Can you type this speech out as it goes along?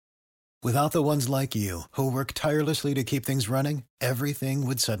Without the ones like you, who work tirelessly to keep things running, everything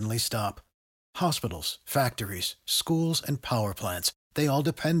would suddenly stop. Hospitals, factories, schools, and power plants, they all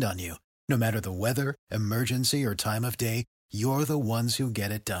depend on you. No matter the weather, emergency, or time of day, you're the ones who get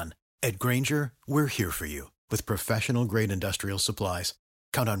it done. At Grainger, we're here for you with professional-grade industrial supplies.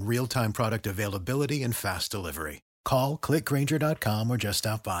 Count on real-time product availability and fast delivery. Call, clickgrainger.com, or just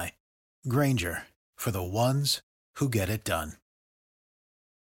stop by. Grainger, for the ones who get it done.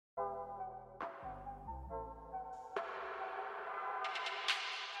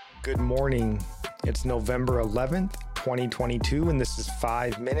 Good morning. It's November 11th, 2022, and this is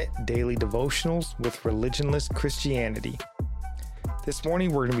 5-Minute Daily Devotionals with Religionless Christianity. This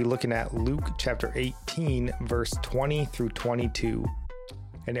morning, we're going to be looking at Luke chapter 18, verse 20 through 22,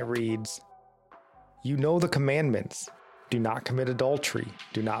 and it reads, "You know the commandments. Do not commit adultery.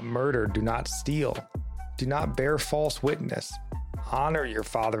 Do not murder. Do not steal. Do not bear false witness. Honor your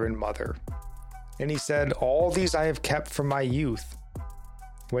father and mother." And he said, "All these I have kept from my youth."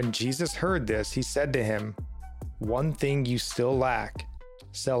 When Jesus heard this, he said to him, "One thing you still lack.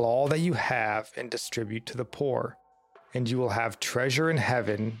 Sell all that you have and distribute to the poor, and you will have treasure in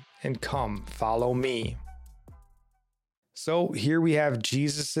heaven, and come, follow me." So here we have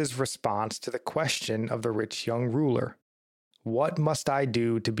Jesus' response to the question of the rich young ruler. What must I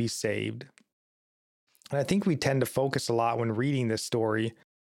do to be saved? And I think we tend to focus a lot when reading this story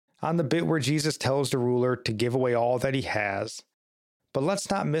on the bit where Jesus tells the ruler to give away all that he has. But let's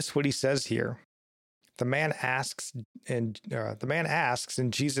not miss what he says here. The man asks, and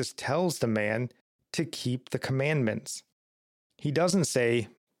Jesus tells the man to keep the commandments. He doesn't say,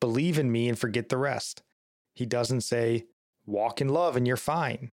 "Believe in me and forget the rest." He doesn't say, "Walk in love and you're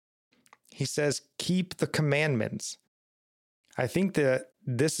fine." He says, "Keep the commandments." I think that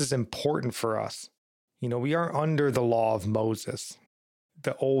this is important for us. We aren't under the law of Moses,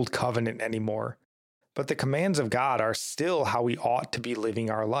 the old covenant anymore. But the commands of God are still how we ought to be living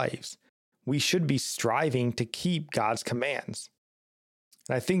our lives. We should be striving to keep God's commands.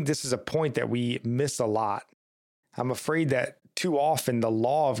 And I think this is a point that we miss a lot. I'm afraid that too often the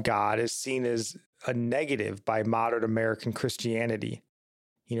law of God is seen as a negative by modern American Christianity.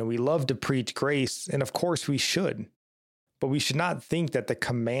 We love to preach grace, and of course we should. But we should not think that the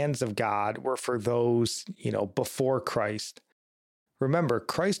commands of God were for those, before Christ. Remember,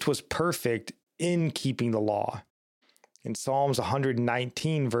 Christ was perfect in keeping the law. In Psalms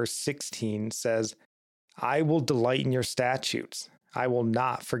 119, verse 16 says, "I will delight in your statutes. I will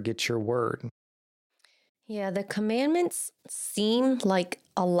not forget your word." Yeah, the commandments seem like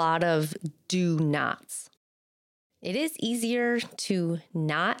a lot of do nots. It is easier to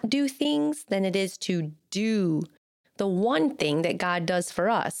not do things than it is to do the one thing that God does for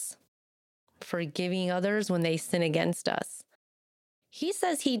us, forgiving others when they sin against us. He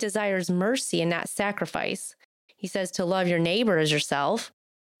says he desires mercy and not sacrifice. He says to love your neighbor as yourself.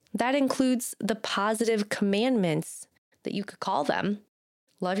 That includes the positive commandments that you could call them.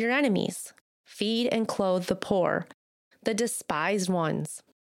 Love your enemies. Feed and clothe the poor, the despised ones.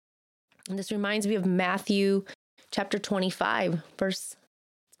 And this reminds me of Matthew chapter 25, verses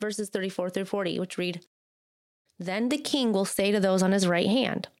 34 through 40, which read, "Then the king will say to those on his right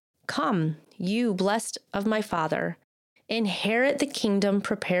hand, 'Come, you blessed of my Father, inherit the kingdom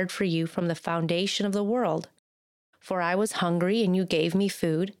prepared for you from the foundation of the world. For I was hungry, and you gave me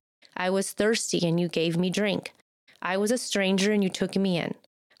food. I was thirsty, and you gave me drink. I was a stranger, and you took me in.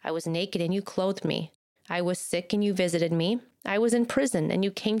 I was naked, and you clothed me. I was sick, and you visited me. I was in prison, and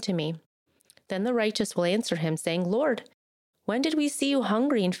you came to me.' Then the righteous will answer him, saying, 'Lord, when did we see you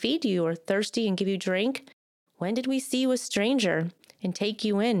hungry and feed you, or thirsty and give you drink? When did we see you a stranger and take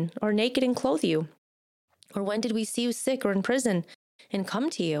you in, or naked and clothe you? Or when did we see you sick or in prison and come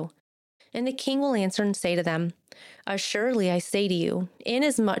to you?' And the king will answer and say to them, 'Assuredly I say to you,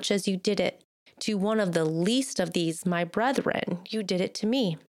 inasmuch as you did it to one of the least of these, my brethren, you did it to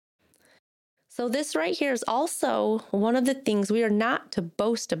me.'" So this right here is also one of the things we are not to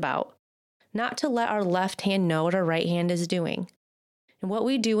boast about, not to let our left hand know what our right hand is doing. And what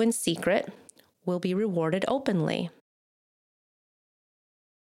we do in secret will be rewarded openly.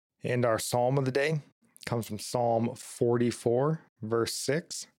 And our psalm of the day comes from Psalm 44, verse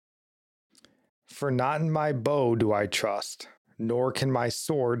 6. "For not in my bow do I trust, nor can my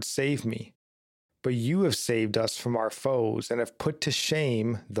sword save me. But you have saved us from our foes and have put to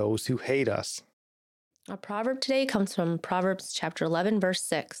shame those who hate us." Our proverb today comes from Proverbs chapter 11, verse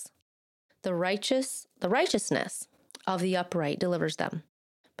 6. The righteousness of the upright delivers them,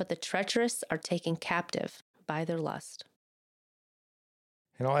 but the treacherous are taken captive by their lust.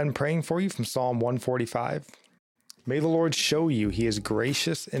 And I'll end praying for you from Psalm 145. May the Lord show you he is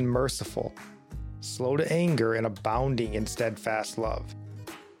gracious and merciful, slow to anger and abounding in steadfast love,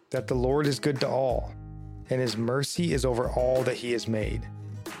 that the Lord is good to all, and his mercy is over all that he has made.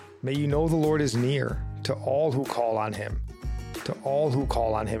 May you know the Lord is near to all who call on him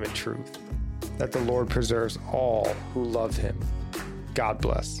in truth, that the Lord preserves all who love him. God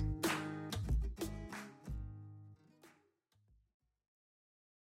bless.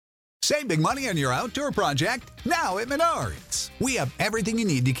 Save big money on your outdoor project now at Menards. We have everything you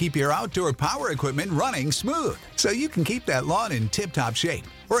need to keep your outdoor power equipment running smooth, so you can keep that lawn in tip-top shape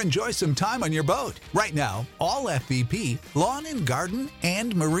or enjoy some time on your boat. Right now, all FVP, lawn and garden,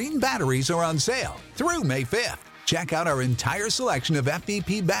 and marine batteries are on sale through May 5th. Check out our entire selection of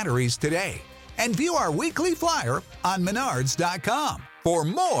FVP batteries today and view our weekly flyer on Menards.com for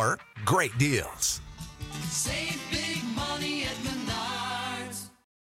more great deals. Save